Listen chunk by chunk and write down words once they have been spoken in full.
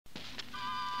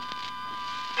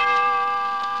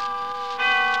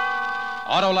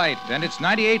Autolite and its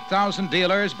 98,000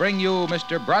 dealers bring you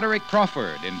Mr. Broderick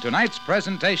Crawford in tonight's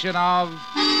presentation of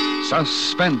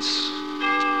Suspense.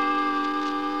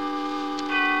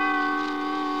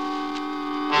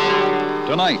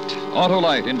 Tonight,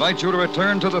 Autolite invites you to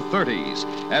return to the 30s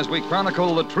as we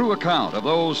chronicle the true account of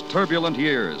those turbulent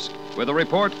years with a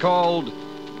report called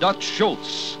Dutch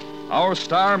Schultz. Our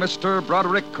star, Mr.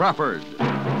 Broderick Crawford.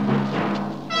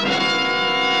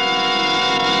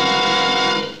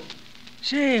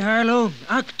 Say, Harlow,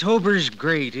 October's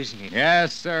great, isn't it?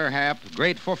 Yes, sir, Hap.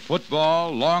 Great for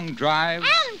football, long drives.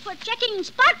 And for checking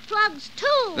spark plugs,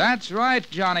 too. That's right,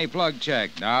 Johnny Plug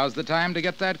Check. Now's the time to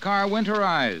get that car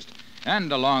winterized.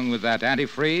 And along with that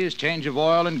antifreeze, change of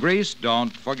oil and grease, don't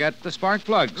forget the spark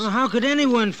plugs. Well, how could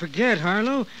anyone forget,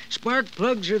 Harlow? Spark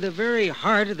plugs are the very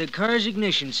heart of the car's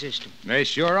ignition system. They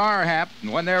sure are, Hap.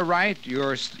 And when they're right,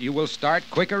 you will start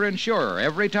quicker and surer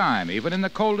every time, even in the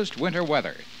coldest winter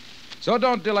weather. So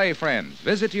don't delay, friends.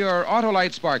 Visit your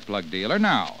Autolite spark plug dealer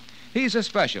now. He's a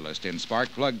specialist in spark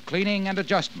plug cleaning and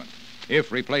adjustment.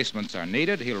 If replacements are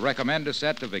needed, he'll recommend a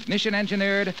set of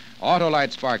ignition-engineered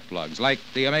Autolite spark plugs, like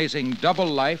the amazing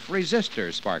double-life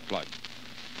resistor spark plug.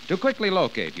 To quickly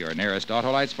locate your nearest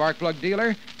Autolite spark plug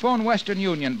dealer, phone Western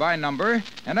Union by number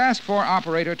and ask for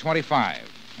Operator 25.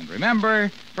 And remember,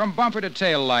 from bumper to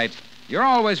tail light, you're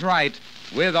always right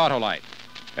with Autolite.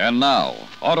 And now,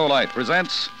 Autolite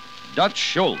presents Dutch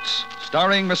Schultz,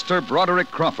 starring Mr.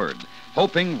 Broderick Crawford,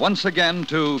 hoping once again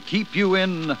to keep you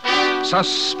in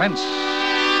suspense.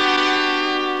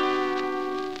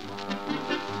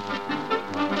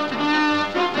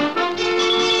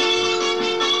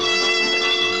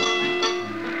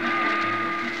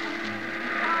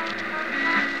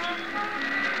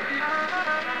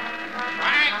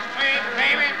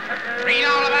 Read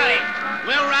all about it.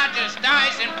 Will Rogers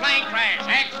dies in plane crash.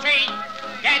 Act 3.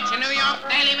 Get your New York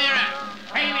Daily Mirror.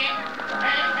 Baby.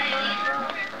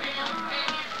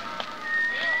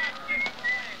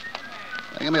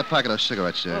 Give me a packet of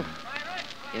cigarettes, sir.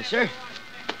 Yes, sir.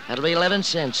 That'll be 11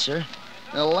 cents, sir.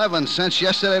 11 cents.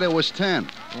 Yesterday there was 10.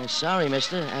 Sorry,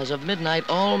 mister. As of midnight,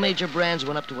 all major brands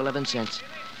went up to 11 cents.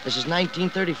 This is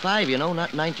 1935, you know,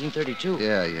 not 1932.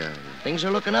 Yeah. Things are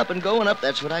looking up and going up,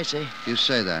 that's what I say. You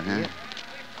say that, huh? Yeah.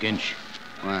 Ginch,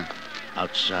 What?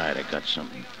 outside I got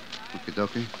something. Okie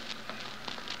dokie.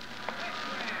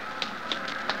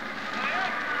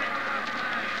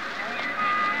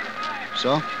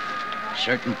 So?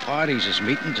 Certain parties is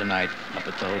meeting tonight up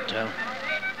at the hotel.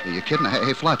 Are you kidding?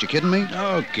 Hey, Flot, you kidding me?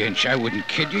 No, Ginch, I wouldn't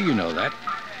kid you. You know that.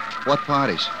 What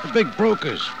parties? The big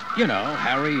brokers. You know,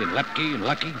 Harry and Lepke and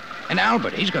Lucky. And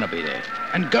Albert, he's going to be there.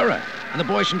 And Gurra. And the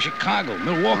boys from Chicago,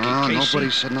 Milwaukee, Oh, KC.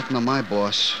 nobody said nothing to my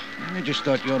boss. I just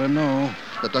thought you ought to know.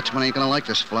 The Dutchman ain't gonna like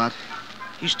this, Flot.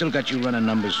 He's still got you running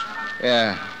numbers.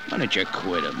 Yeah. Why don't you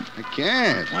quit him? I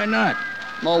can't. Why not?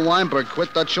 Mo Weinberg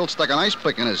quit. Dutch Schultz stuck an ice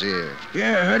pick in his ear.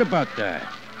 Yeah, I heard about that.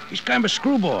 He's kind of a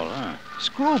screwball, huh?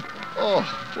 Screw.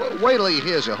 Oh, wait till he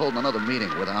hears you're holding another meeting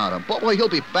without him. Boy, he'll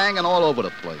be banging all over the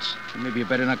place. Maybe you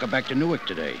better not go back to Newark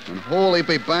today. And who'll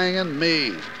be banging?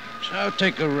 Me. So I'll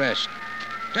take a rest.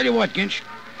 Tell you what, Ginch,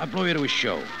 I'll blow you to a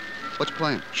show. What's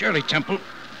playing? Shirley Temple.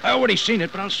 I already seen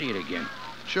it, but I'll see it again.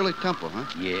 Shirley Temple, huh?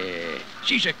 Yeah.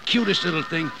 She's the cutest little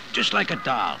thing, just like a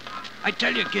doll. I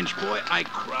tell you, Ginch, boy, I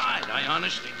cried. I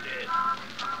honestly did.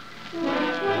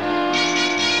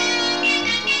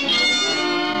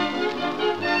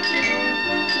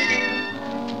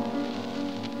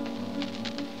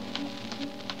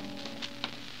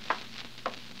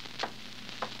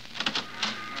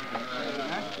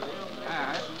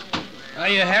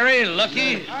 Hiya, Harry,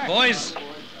 Lucky, boys.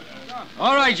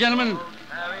 All right, gentlemen.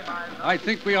 I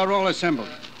think we are all assembled.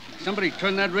 Somebody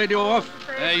turn that radio off.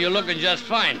 You're looking just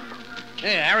fine.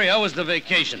 Hey, Harry, how was the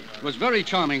vacation? It was very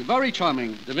charming, very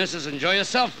charming. The missus enjoy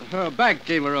herself? Her back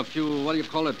gave her a few,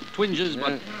 twinges,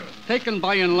 but taken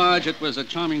by and large, it was a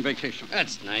charming vacation.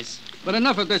 That's nice. But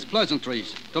enough of this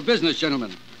pleasantries. To business,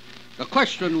 gentlemen. The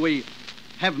question we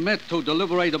have met to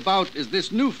deliberate about is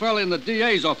this new fella in the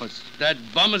DA's office. That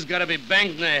bum has got to be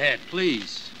banged in the head.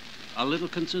 Please, a little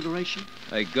consideration?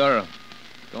 Hey, girl,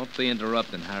 don't be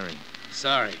interrupting Harry.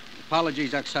 Sorry.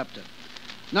 Apologies accepted.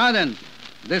 Now then,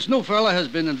 this new fella has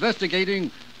been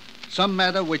investigating some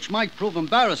matter which might prove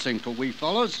embarrassing to we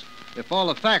fellows if all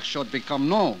the facts should become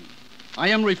known. I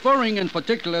am referring in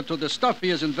particular to the stuff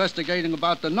he is investigating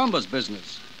about the numbers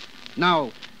business.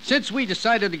 Now, since we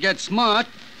decided to get smart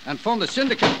and form the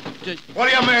syndicate... What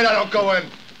do you mean I don't go in?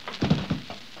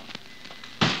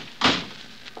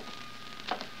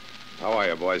 How are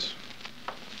you, boys?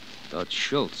 Dutch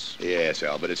Schultz. Yes,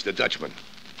 Albert, it's the Dutchman.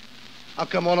 How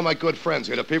come all of my good friends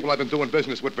here, the people I've been doing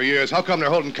business with for years, how come they're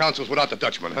holding councils without the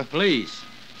Dutchman, huh? Please,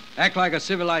 act like a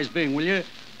civilized being, will you?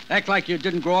 Act like you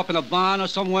didn't grow up in a barn or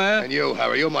somewhere. And you,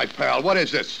 Harry, you're my pal. What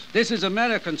is this? This is a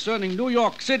matter concerning New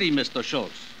York City, Mr.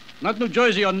 Schultz. Not New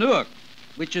Jersey or Newark,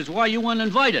 which is why you weren't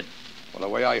invited. Well, the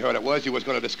way I heard it was you was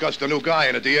going to discuss the new guy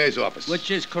in the DA's office.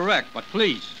 Which is correct, but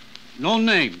please, no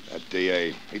names. That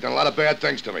DA, he done a lot of bad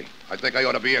things to me. I think I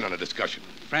ought to be in on the discussion.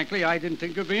 Frankly, I didn't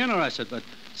think you'd be interested, but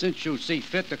since you see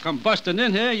fit to come busting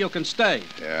in here, you can stay.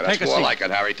 Yeah, that's Take a more seat. like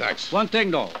it, Harry. Thanks. One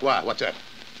thing, though. What? What's that?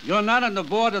 You're not on the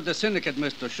board of the syndicate,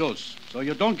 Mr. Schultz, so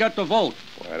you don't get to vote.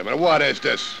 Wait a minute. What is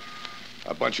this?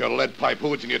 A bunch of lead pipe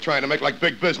hoods, and you're trying to make like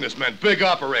big businessmen, big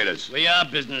operators. We are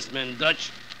businessmen,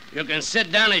 Dutch. You can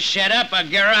sit down and shut up or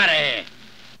get out of here.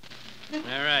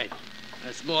 All right.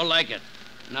 That's more like it.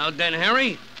 Now then,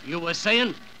 Harry, you were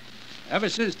saying? Ever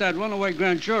since that runaway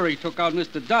grand jury took out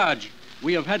Mr. Dodge,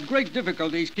 we have had great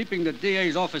difficulties keeping the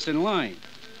DA's office in line.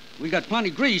 We got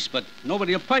plenty grease, but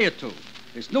nobody will pay it to.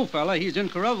 This new fella, he's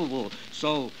incorruptible.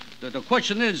 So the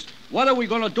question is, what are we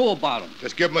going to do about him?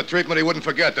 Just give him a treatment he wouldn't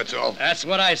forget, that's all. That's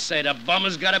what I say. The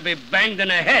bummer's got to be banged in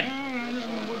the head.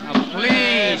 Now,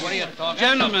 please,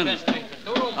 gentlemen,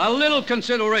 a little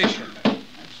consideration.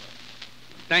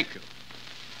 Thank you.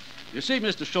 You see,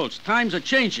 Mr. Schultz, times are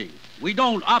changing. We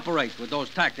don't operate with those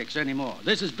tactics anymore.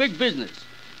 This is big business.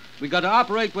 We got to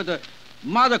operate with a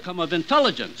modicum of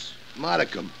intelligence.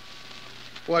 Modicum?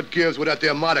 What gives with that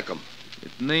there modicum?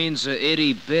 It means a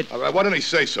itty bit. All right, why didn't he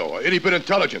say so? Itty bit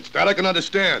intelligence. That I can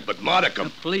understand, but modicum.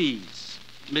 Now, please,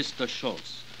 Mr.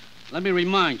 Schultz, let me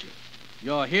remind you,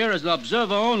 you're here as an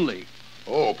observer only.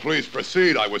 Oh, please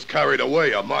proceed. I was carried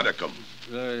away, a modicum.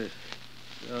 Oh,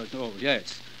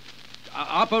 yes.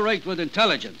 Operate with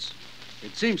intelligence.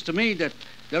 It seems to me that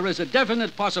there is a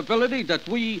definite possibility that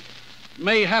we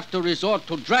may have to resort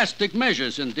to drastic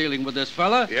measures in dealing with this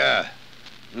fella. Yeah.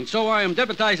 And so I am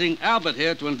deputizing Albert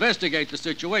here to investigate the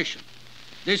situation.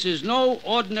 This is no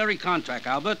ordinary contract,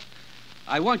 Albert.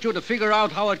 I want you to figure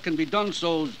out how it can be done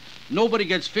so nobody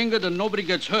gets fingered and nobody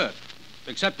gets hurt.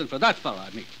 Excepting for that fella,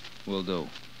 I mean. Will do.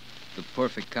 The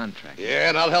perfect contract. Yeah,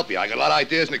 and I'll help you. I got a lot of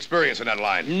ideas and experience in that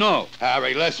line. No.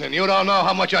 Harry, listen, you don't know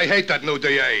how much I hate that new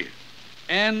DA.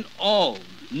 N-O.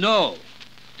 No.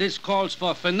 This calls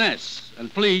for finesse. And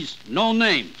please, no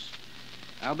names.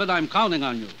 Albert, I'm counting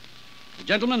on you.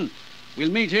 Gentlemen,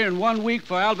 we'll meet here in 1 week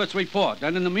for Albert's report.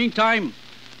 And in the meantime,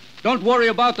 don't worry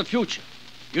about the future.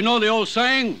 You know the old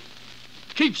saying,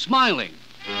 keep smiling.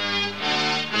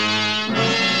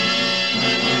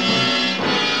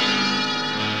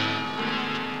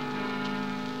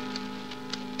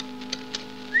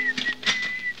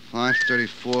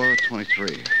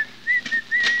 $534.23.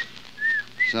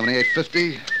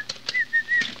 $78.50.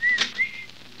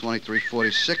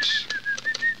 $23.46.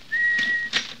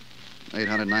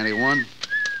 $891.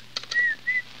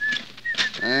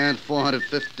 And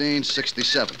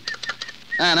 $415.67.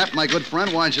 And that, my good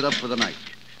friend, winds it up for the night.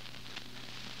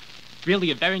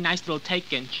 Really a very nice little take,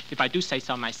 Ginch, if I do say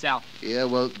so myself. Yeah,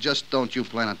 well, just don't you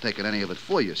plan on taking any of it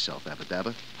for yourself,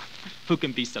 Abba-Dabba. Who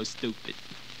can be so stupid?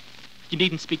 You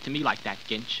needn't speak to me like that,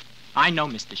 Ginch. I know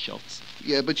Mr. Schultz.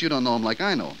 Yeah, but you don't know him like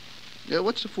I know him. Yeah,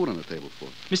 what's the food on the table for?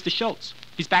 Mr. Schultz.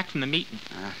 He's back from the meeting.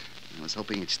 I was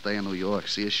hoping he'd stay in New York,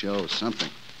 see a show or something.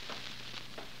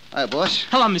 Hi, boss.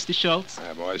 Hello, Mr. Schultz.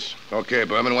 Hi, boys. Okay,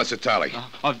 Berman, what's the tally?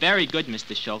 Oh, very good,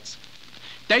 Mr. Schultz.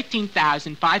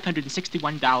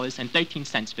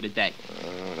 $13,561.13 for the day.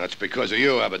 That's because of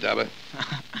you, Abba-Dabba.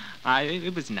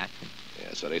 It was nothing.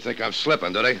 Yeah, so they think I'm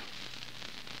slipping, do they?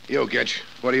 You, Gitch,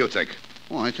 what do you think?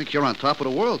 Well, I think you're on top of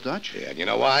the world, Dutch. Yeah, and you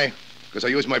know why? Because I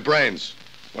use my brains.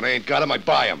 When I ain't got 'em, I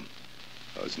buy 'em.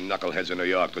 Those knuckleheads in New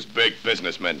York, those big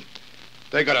businessmen.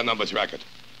 They got a numbers racket.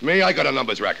 Me, I got a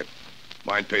numbers racket.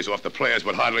 Mine pays off the players,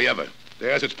 but hardly ever.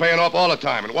 Theirs, it's paying off all the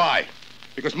time. And why?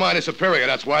 Because mine is superior,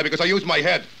 that's why. Because I use my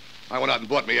head. I went out and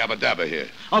bought me Abba-Dabba here.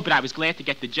 Oh, but I was glad to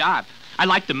get the job. I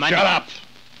like the money. Shut up!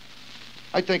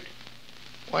 I think,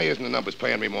 why isn't the numbers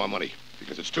paying me more money?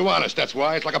 Because it's too honest, that's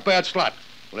why. It's like a bad slot.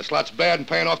 When a slot's bad and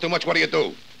paying off too much, what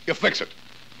do? You fix it.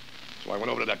 So I went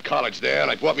over to that college there,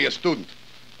 and I bought me a student,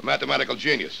 a mathematical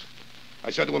genius.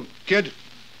 I said to him, kid,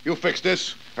 you fix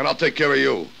this, and I'll take care of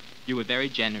you. You were very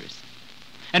generous.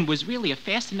 And was really a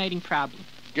fascinating problem.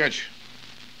 Ginch,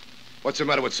 what's the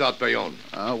matter with South Bayonne?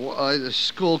 The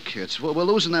school kids. We're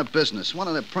losing their business. One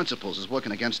of their principals is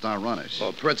working against our runners.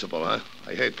 Oh, principal, huh?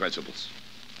 I hate principals.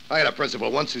 I had a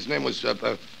principal once. His name was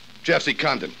Jeff C.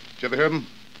 Condon. Did you ever hear of him?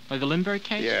 Oh, the Lindbergh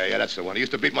case? Yeah, that's the one. He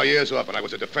used to beat my ears off, and I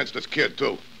was a defenseless kid,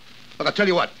 too. Look, I'll tell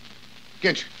you what.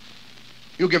 Ginch,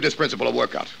 you give this principal a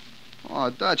workout. Oh,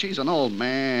 Dutch, he's an old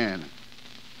man.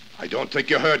 I don't think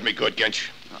you heard me good,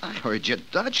 Ginch. I heard you,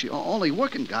 Dutch. Only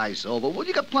working guys over. Well,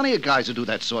 you got plenty of guys who do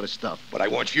that sort of stuff. But I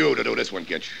want you to do this one,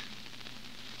 Ginch.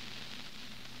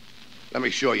 Let me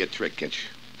show you a trick, Ginch.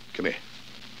 Come here.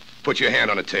 Put your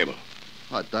hand on the table.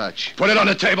 Oh, Dutch. Put it on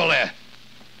the table there.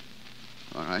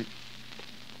 All right.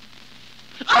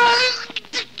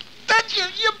 Dutch,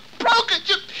 you broke it.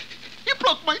 You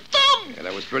broke my thumb. Yeah,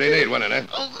 that was pretty neat, wasn't it,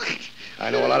 eh? I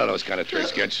know a lot of those kind of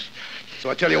tricks, Ginch. So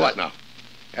I tell you what now.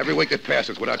 Every week that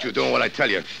passes without you doing what I tell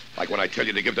you, like when I tell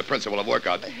you to give the principal a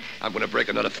workout, I'm going to break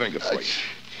another finger for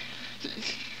you.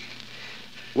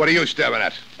 What are you staring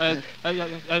at?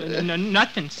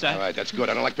 Nothing, sir. All right, that's good.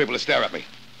 I don't like people to stare at me.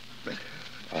 Well,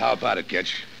 how about it,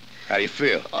 Ginch? How do you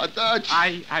feel? Oh, Dutch.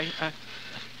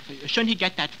 Shouldn't he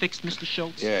get that fixed, Mr.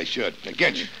 Schultz? Yeah, he should. Now,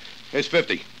 Ginch, here's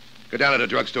 50. Go down to the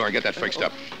drugstore and get that fixed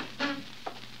up.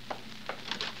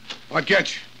 Oh,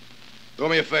 Ginch, do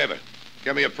me a favor.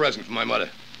 Get me a present for my mother.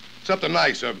 Something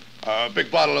nice, a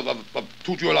big bottle of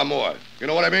 2 Joule Amour. You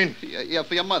know what I mean? Yeah,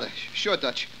 for your mother. Sure,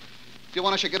 Dutch. Do you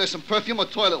want us to get her some perfume or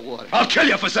toilet water? I'll kill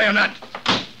you for saying that.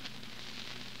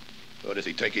 Where does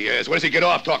he take your ears? Where does he get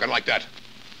off talking like that?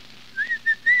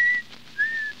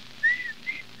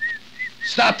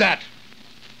 Stop that!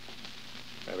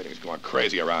 Everything's going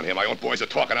crazy around here. My own boys are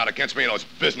talking out against me and those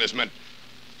businessmen.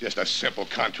 Just a simple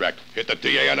contract. Hit the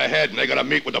DA on the head and they're gonna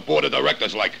meet with the board of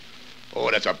directors like. Oh,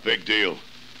 that's a big deal.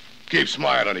 Keep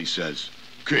smiling, he says.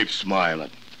 Keep smiling.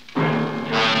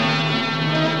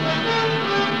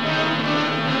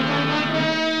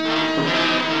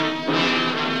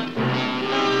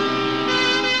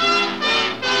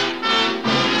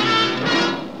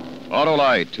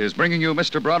 Autolite is bringing you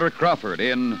Mr. Broderick Crawford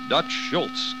in Dutch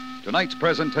Schultz. Tonight's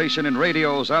presentation in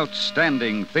radio's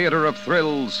outstanding theater of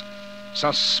thrills,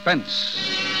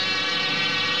 Suspense.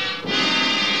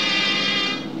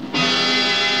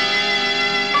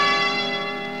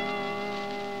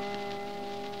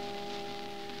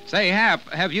 Say, Hap,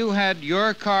 have you had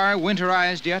your car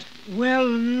winterized yet? Well,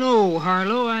 no,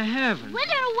 Harlow, I haven't.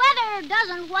 Winter weather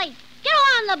doesn't wait. Get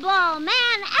on the ball, man.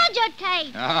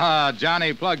 Agitate. Ah,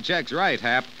 Johnny Plug checks right,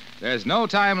 Hap. There's no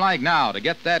time like now to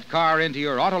get that car into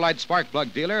your Autolite spark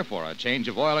plug dealer for a change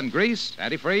of oil and grease,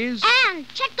 antifreeze. And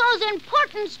check those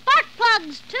important spark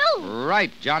plugs, too.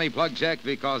 Right, Johnny Plug check,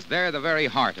 because they're the very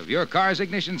heart of your car's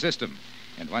ignition system.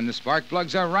 And when the spark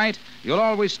plugs are right, you'll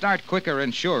always start quicker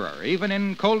and surer, even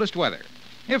in coldest weather.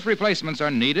 If replacements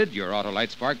are needed, your Autolite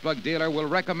spark plug dealer will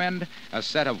recommend a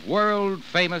set of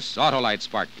world-famous Autolite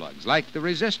spark plugs, like the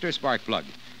resistor spark plug,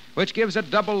 which gives a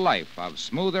double life of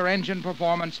smoother engine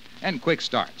performance and quick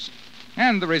starts.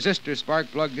 And the resistor spark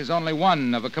plug is only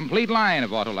one of a complete line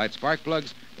of Autolite spark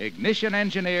plugs, ignition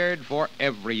engineered for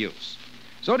every use.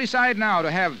 So decide now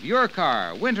to have your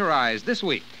car winterized this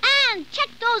week. And check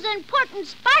those important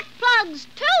spark plugs,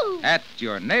 too. At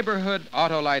your neighborhood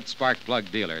Autolite spark plug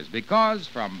dealers, because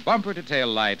from bumper to tail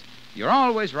light, you're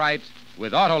always right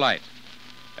with Autolite.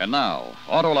 And now,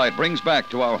 Autolite brings back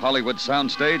to our Hollywood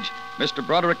soundstage Mr.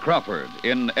 Broderick Crawford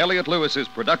in Elliot Lewis's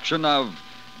production of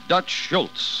Dutch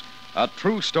Schultz, a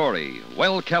true story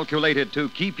well calculated to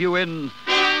keep you in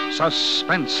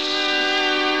suspense.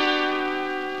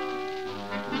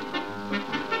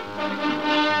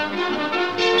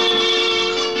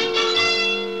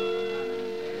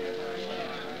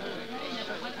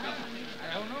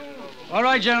 All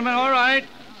right, gentlemen, all right.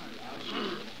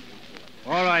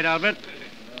 All right, Albert.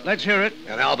 Let's hear it.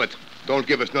 And Albert, don't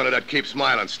give us none of that keep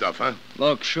smiling stuff, huh?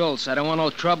 Look, Schultz, I don't want no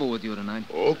trouble with you tonight.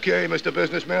 Okay, Mr.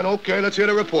 Businessman, okay. Let's hear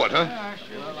the report, huh?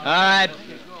 All right.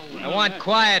 I want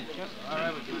quiet.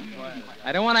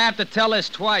 I don't want to have to tell this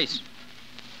twice.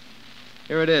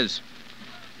 Here it is.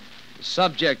 The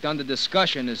subject under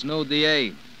discussion is no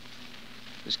DA.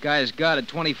 This guy's got it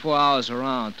 24 hours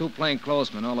around, 2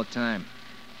 plainclothesmen all the time.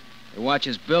 They watch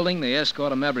his building, they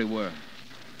escort him everywhere.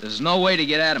 There's no way to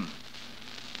get at him.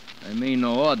 I mean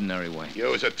no ordinary way.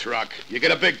 Use a truck. You get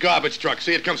a big garbage truck.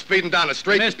 See it come speeding down the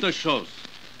street? Mr. Schultz,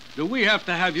 do we have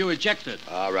to have you ejected?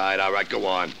 All right, go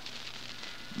on.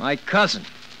 My cousin.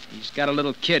 He's got a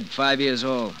little kid, 5 years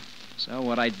old. So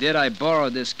what I did, I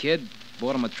borrowed this kid,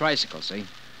 bought him a tricycle, see?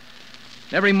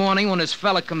 Every morning when this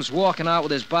fella comes walking out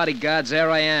with his bodyguards, there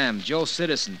I am, Joe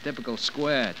Citizen, typical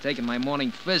square, taking my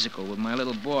morning physical with my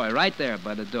little boy right there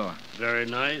by the door. Very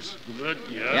nice. Good,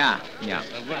 yeah. Yeah.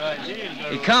 A good idea.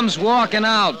 He comes walking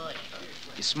out.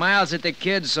 He smiles at the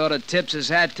kid, sort of tips his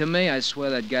hat to me. I swear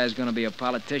that guy's going to be a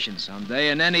politician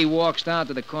someday. And then he walks down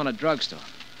to the corner drugstore.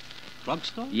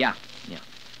 Drugstore? Yeah.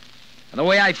 And the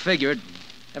way I figured,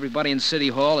 everybody in City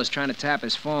Hall is trying to tap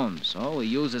his phone, so he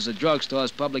uses the drugstore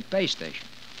as public pay station.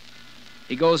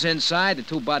 He goes inside, the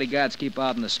 2 bodyguards keep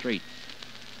out in the street.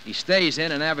 He stays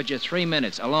in and averages 3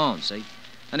 minutes alone, see?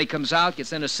 Then he comes out,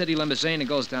 gets in a city limousine, and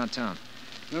goes downtown.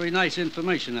 Very nice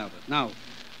information, Albert. Now,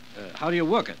 how do you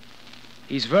work it?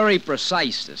 He's very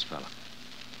precise, this fella.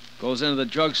 Goes into the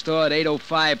drugstore at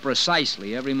 8:05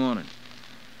 precisely every morning.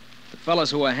 The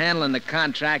fellas who are handling the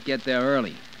contract get there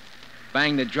early.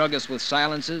 Bang the druggist with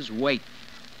silencers, wait.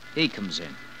 He comes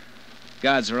in.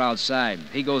 Guards are outside.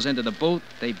 He goes into the booth,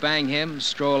 they bang him,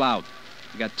 stroll out.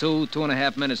 You got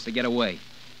 2.5 minutes to get away.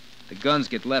 The guns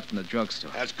get left in the drugstore.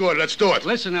 That's good. Let's do it.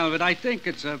 Listen, Albert, I think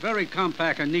it's a very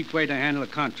compact and neat way to handle a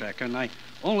contract, and I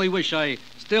only wish I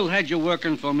still had you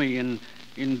working for me in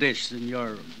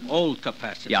your old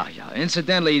capacity. Yeah.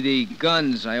 Incidentally, the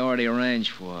guns I already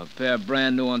arranged for. A pair of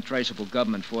brand new untraceable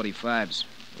government 45s.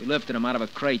 We lifted them out of a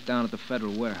crate down at the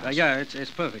federal warehouse. Yeah,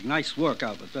 it's perfect. Nice work,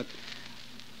 Albert, but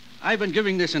I've been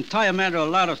giving this entire matter a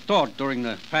lot of thought during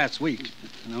the past week.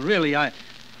 And really, I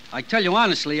tell you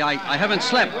honestly, I haven't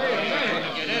slept.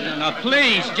 Now,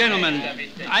 please, gentlemen,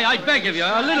 I beg of you,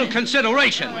 a little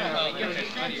consideration.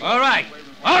 All right.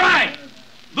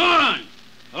 Burn!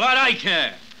 A lot I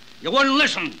care. You wouldn't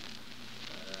listen.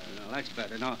 No, that's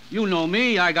better. Now, you know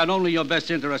me. I got only your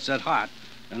best interests at heart.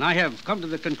 And I have come to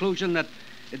the conclusion that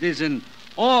it is in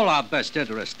all our best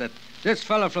interests that this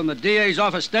fella from the DA's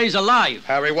office stays alive.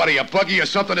 Harry, what are you, buggy or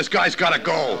something? This guy's got to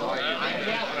go.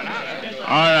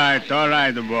 All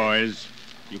right, boys.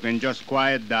 You can just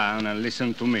quiet down and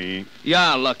listen to me.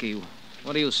 Yeah, Lucky.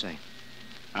 What do you say?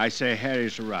 I say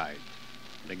Harry's right.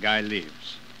 The guy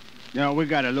lives. We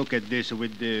got to look at this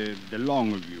with the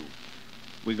long view.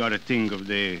 We got to think of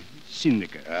the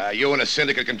syndicate. You and the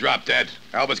syndicate can drop dead.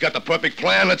 Albert's got the perfect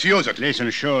plan. Let's use it. Listen,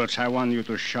 Schultz, I want you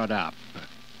to shut up.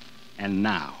 And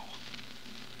now.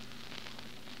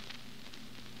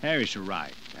 Harry's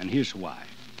right, and here's why.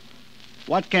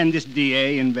 What can this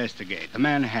DA investigate?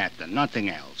 Manhattan, nothing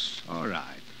else. All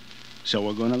right. So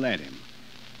we're gonna let him.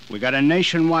 We got a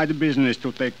nationwide business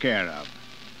to take care of.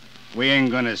 We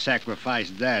ain't gonna sacrifice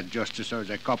that just so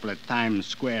a couple of Times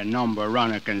Square number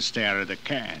runner can stare at the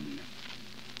can.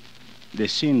 The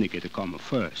syndicate come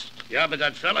first. Yeah, but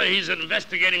that fella, he's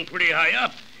investigating pretty high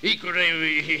up. He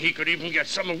could even get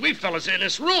some of we fellas in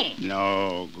this room.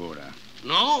 No, Gura.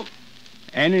 No?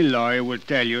 Any lawyer will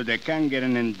tell you they can't get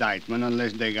an indictment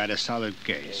unless they got a solid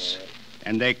case.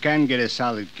 And they can't get a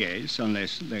solid case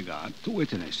unless they got 2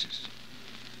 witnesses.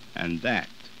 And that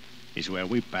is where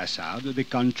we pass out the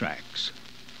contracts.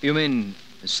 You mean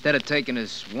instead of taking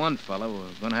this one fella, we're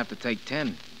gonna have to take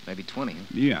 10, maybe 20, huh?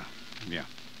 Yeah.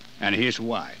 And here's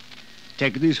why.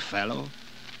 Take this fellow,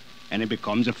 and it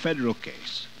becomes a federal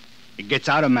case. It gets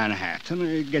out of Manhattan,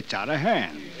 it gets out of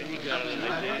hand.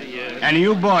 And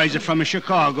you boys are from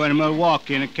Chicago and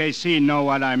Milwaukee and KC know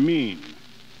what I mean.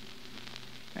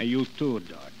 And you too,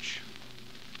 Dutch.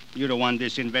 You don't want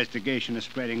this investigation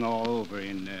spreading all over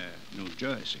in New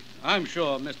Jersey. I'm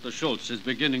sure Mr. Schultz is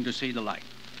beginning to see the light.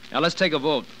 Now, let's take a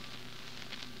vote.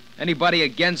 Anybody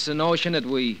against the notion that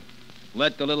we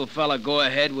let the little fella go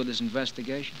ahead with his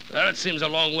investigation? Well, it seems a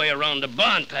long way around the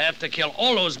bond to have to kill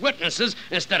all those witnesses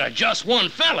instead of just one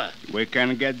fella. We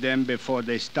can get them before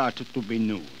they start to be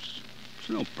news. There's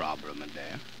no problem in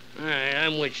there. All right,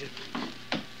 I'm with you.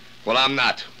 Well, I'm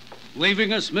not.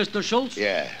 Leaving us, Mr. Schultz?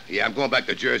 Yeah, I'm going back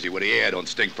to Jersey where the air don't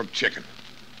stink from chicken.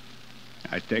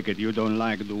 I take it you don't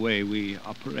like the way we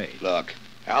operate. Look,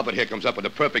 Albert here comes up with the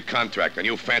perfect contract, and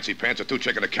you fancy pants are too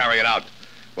chicken to carry it out.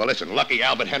 Well, listen, Lucky,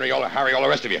 Albert, Henry, Harry, all the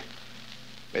rest of you.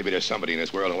 Maybe there's somebody in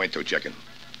this world who ain't too chicken.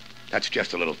 That's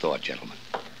just a little thought, gentlemen.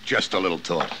 Just a little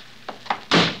thought.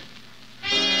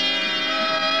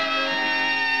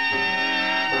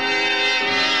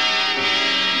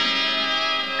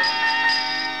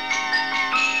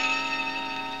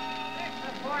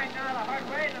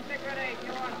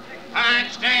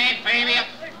 Punch, baby.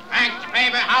 Punch,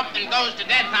 baby. Hopkins goes to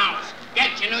Death House.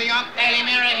 Get your New York Daily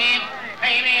Mirror here,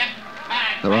 baby.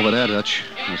 They're over there, Dutch.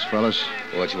 Those fellas.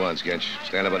 What you want, Skinch?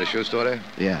 Stand up by the shoe store there?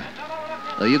 Yeah.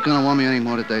 Are you gonna want me any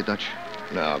more today, Dutch?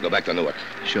 No, go back to Newark.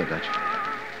 Sure, Dutch.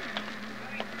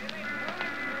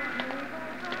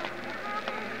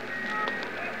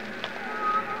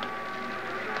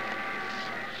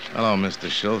 Hello, Mr.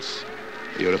 Schultz.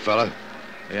 You the fella?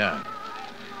 Yeah.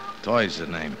 Toy's the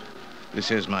name. This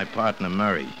here's my partner,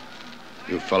 Murray.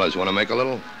 You fellas want to make a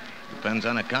little? Depends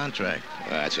on the contract.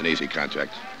 That's an easy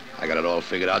contract. I got it all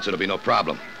figured out, so there'll be no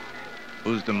problem.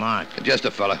 Who's the mark? Just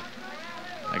a fella.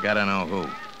 I gotta know who.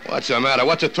 What's the matter?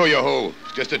 What's it to you, who?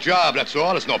 It's just a job, that's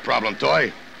all. It's no problem,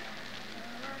 Toy.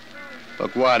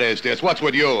 Look, what is this? What's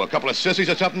with you? A couple of sissies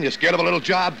or something? You scared of a little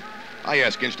job? I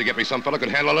asked Ginch to get me some fella who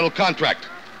could handle a little contract.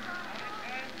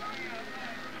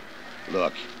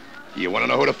 Look, you want to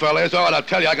know who the fella is? All right, I'll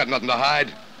tell you. I got nothing to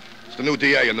hide. It's the new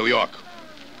DA in New York.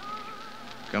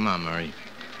 Come on, Murray.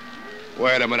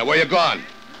 Wait a minute. Where you gone?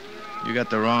 You got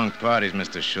the wrong parties,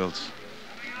 Mr. Schultz.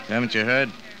 Haven't you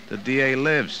heard? The DA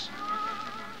lives.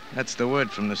 That's the word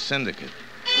from the syndicate.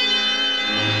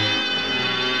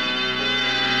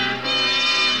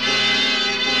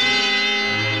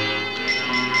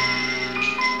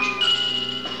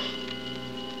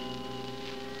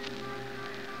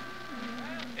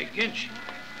 Hey, Ginch.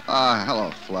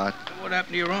 Hello, Flat. What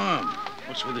happened to your arm?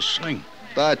 What's with the sling?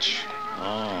 Dutch.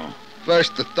 Oh.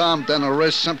 First the thumb, then the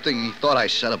wrist, something he thought I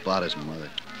said about his mother.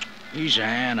 He's an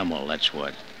animal, that's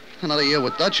what. Another year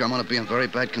with Dutch, I'm going to be in very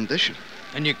bad condition.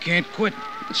 And you can't quit.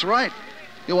 That's right.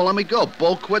 You won't let me go.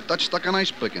 Bo quit, Dutch stuck an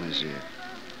ice pick in his ear.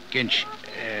 Ginch,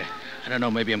 I don't know,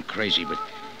 maybe I'm crazy, but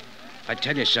if I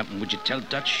tell you something, would you tell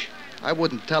Dutch? I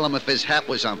wouldn't tell him if his hat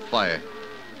was on fire.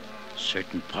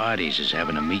 Certain parties is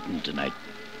having a meeting tonight.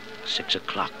 6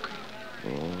 o'clock.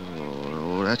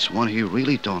 Oh, that's one he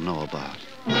really don't know about.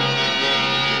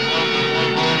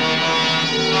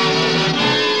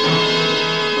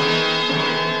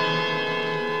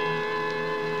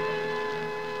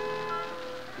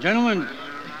 Gentlemen,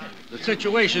 the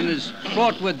situation is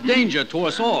fraught with danger to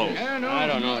us all. I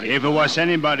don't know. If it was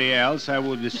anybody else, I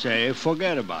would say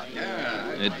forget about it.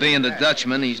 It being the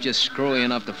Dutchman, he's just screwy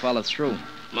enough to follow through.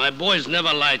 My boys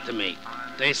never lied to me.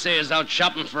 They say he's out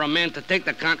shopping for a man to take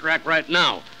the contract right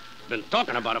now. Been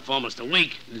talking about it for almost a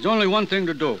week. There's only one thing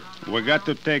to do. We got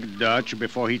to take Dutch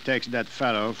before he takes that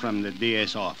fellow from the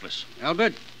DA's office.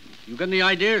 Albert, you got any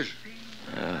ideas?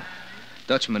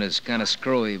 Dutchman is kind of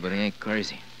screwy, but he ain't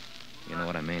crazy. You know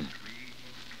what I mean.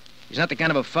 He's not the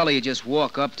kind of a fella you just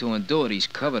walk up to and do it. He's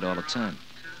covered all the time.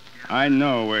 I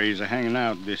know where he's hanging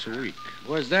out this week.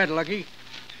 Where's that, Lucky?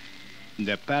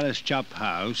 The Palace Chop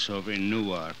House over in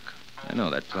Newark. I know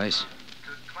that place.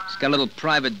 It's got a little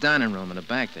private dining room in the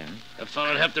back there. The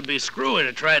fella'd have to be screwy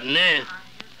to try it in there.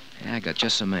 Yeah, I got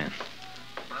just a man.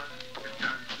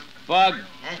 Bug,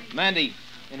 Mandy,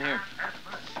 in here.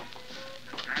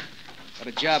 Got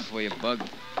a job for you, Bug.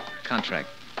 Contract.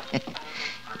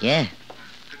 Yeah.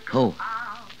 Who?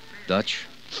 Dutch.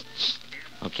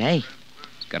 Okay.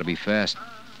 It's got to be fast.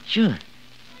 Sure.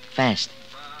 Fast.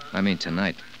 I mean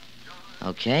tonight.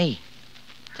 Okay.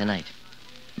 Tonight.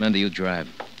 Mandy, you drive.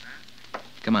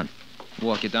 Come on.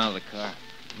 Walk you down to the car.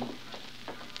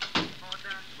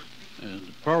 The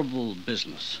probable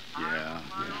business. Yeah.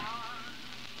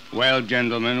 Well,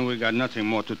 gentlemen, we got nothing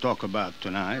more to talk about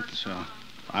tonight, so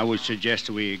I would suggest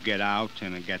we get out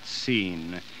and get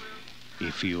seen,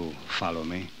 if you follow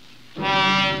me.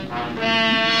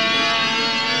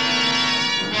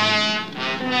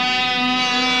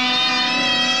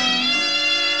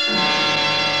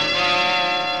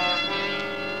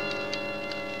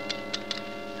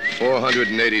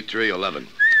 $483.11.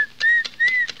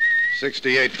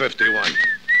 68.51.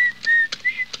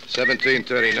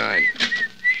 17.39.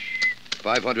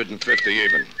 550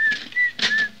 even.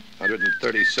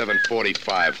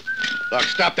 137.45. Look,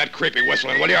 stop that creepy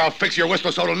whistling, will you? I'll fix your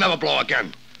whistle so it'll never blow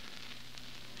again.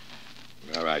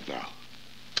 All right, now.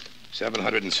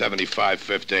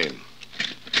 775.15.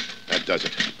 That does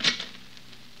it.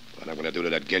 What I'm going to do to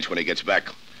that Ginch when he gets back?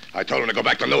 I told him to go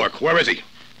back to Newark. Where is he?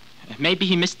 Maybe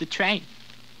he missed the train.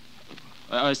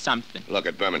 Or something. Look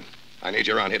at Berman. I need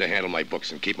you around here to handle my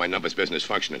books and keep my numbers business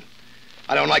functioning.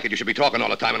 I don't like it. You should be talking all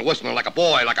the time and whistling like a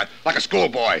boy, like a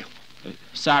schoolboy.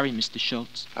 Sorry, Mr.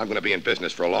 Schultz. I'm going to be in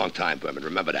business for a long time, Berman.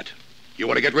 Remember that. You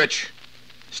want to get rich?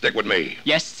 Stick with me.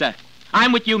 Yes, sir.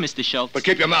 I'm with you, Mr. Schultz. But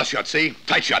keep your mouth shut, see?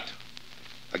 Tight shut.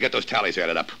 Now get those tallies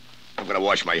added up. I'm going to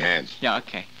wash my hands. Yeah,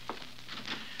 okay.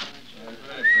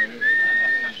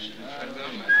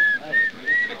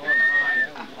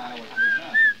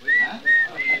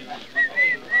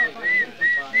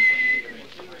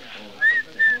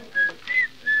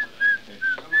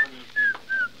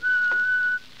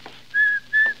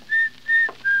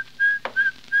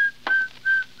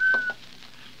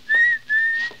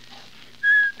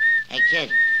 Hey,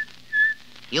 kid.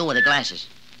 You with the glasses.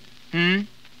 Hmm?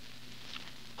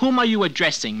 Whom are you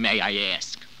addressing, may I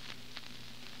ask?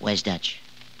 Where's Dutch?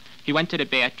 He went to the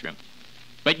bathroom.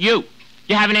 But you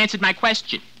haven't answered my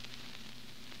question.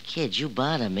 Kid, you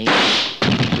bother me.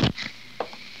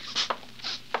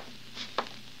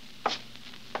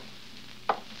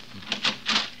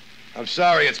 I'm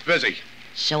sorry, it's busy.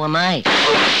 So am I.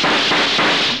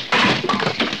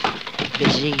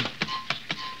 Busy.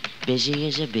 Busy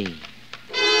as a bee.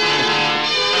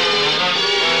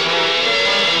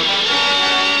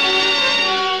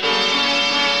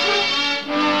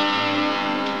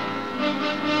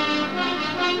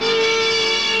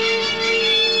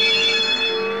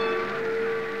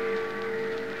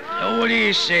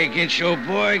 you say, Gincho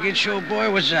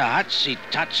boy? Was a hot seat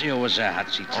totsy or was a hot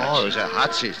seat totsy? Oh, it was a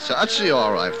hotsy,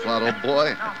 all right, Flat, old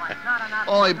boy.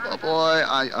 Oh, boy,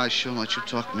 I sure let you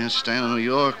talk, man. Staying in New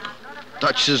York.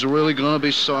 Dutch is really gonna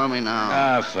be stormy now.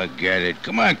 Ah, forget it.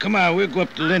 Come on. We'll go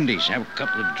up to Lindy's, have a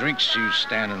couple of drinks, see you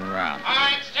standing around.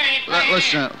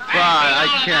 Listen, Fry,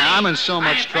 I can't. I'm in so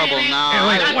much trouble now. Hey,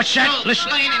 wait, what's that? Listen.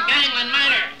 Slain in gangland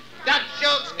murder. Dutch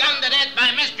Schultz gunned to death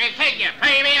by mystery figure.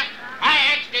 Pay me. I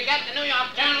actually got the New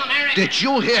York Journal American. Did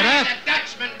you hear that? The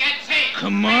Dutchman gets hit.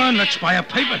 Come on, let's buy a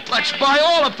paper. Let's buy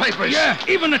all the papers. Yeah,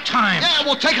 even the Times. Yeah,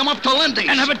 we'll take them up to Lindy's.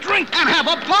 And have a drink. And have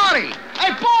a party.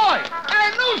 Hey, boy!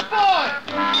 Hey, newsboy!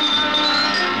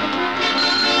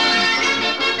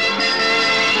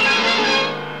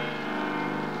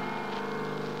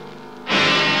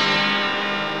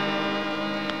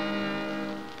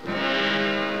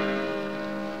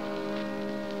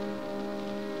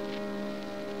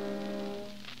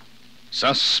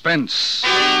 Suspense.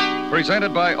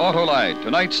 Presented by Autolite.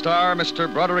 Tonight's star,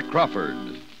 Mr. Broderick Crawford.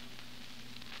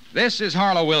 This is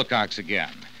Harlow Wilcox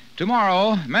again.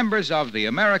 Tomorrow, members of the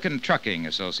American Trucking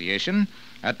Association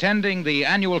attending the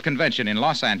annual convention in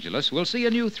Los Angeles will see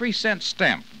a new 3-cent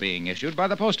stamp being issued by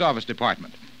the Post Office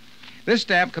Department. This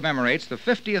stamp commemorates the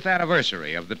 50th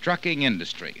anniversary of the trucking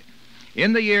industry.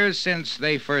 In the years since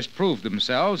they first proved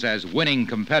themselves as winning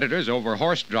competitors over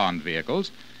horse-drawn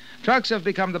vehicles, trucks have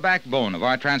become the backbone of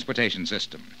our transportation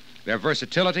system. Their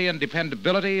versatility and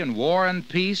dependability in war and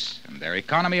peace and their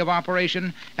economy of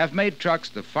operation have made trucks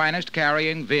the finest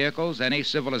carrying vehicles any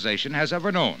civilization has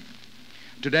ever known.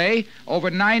 Today,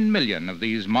 over 9 million of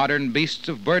these modern beasts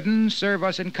of burden serve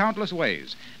us in countless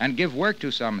ways and give work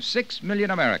to some 6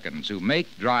 million Americans who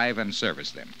make, drive, and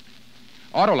service them.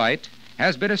 Autolite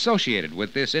has been associated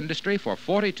with this industry for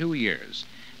 42 years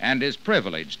and is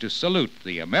privileged to salute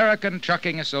the American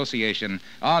Trucking Association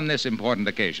on this important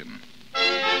occasion.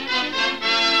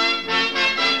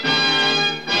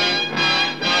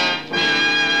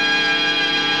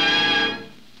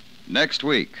 Next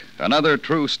week, another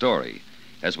true story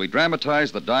as we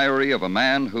dramatize the diary of a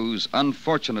man whose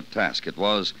unfortunate task it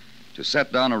was to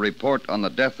set down a report on the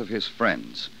death of his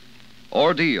friends.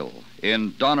 Ordeal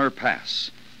in Donner Pass.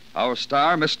 Our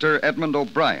star, Mr. Edmund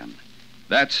O'Brien.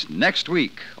 That's next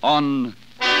week on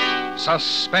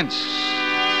Suspense.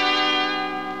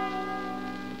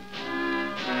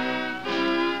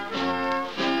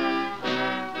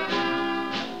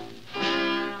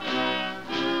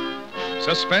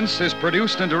 Suspense is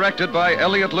produced and directed by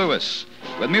Elliott Lewis,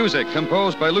 with music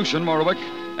composed by Lucien Morawick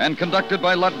and conducted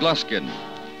by Lud Gluskin.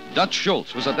 Dutch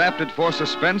Schultz was adapted for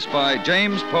Suspense by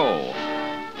James Poe.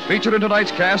 Featured in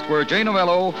tonight's cast were Jay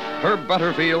Novello, Herb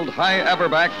Butterfield, Hy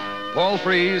Averback, Paul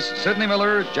Frees, Sidney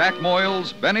Miller, Jack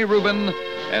Moyles, Benny Rubin,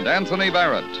 and Anthony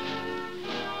Barrett.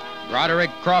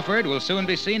 Broderick Crawford will soon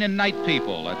be seen in Night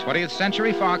People, a 20th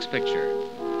Century Fox picture.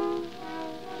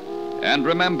 And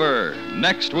remember,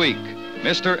 next week,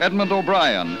 Mr. Edmund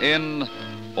O'Brien in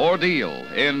Ordeal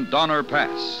in Donner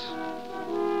Pass.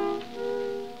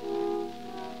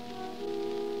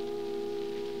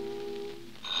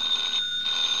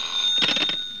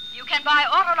 You can buy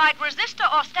Autolite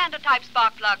resistor or standard type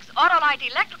spark plugs, Autolite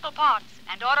electrical parts,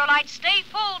 and Autolite Stay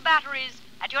Full batteries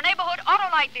at your neighborhood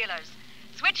Autolite dealers.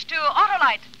 Switch to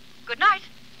Autolite. Good night.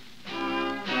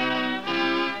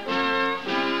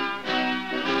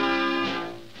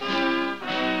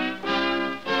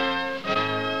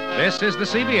 This is the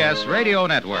CBS Radio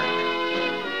Network.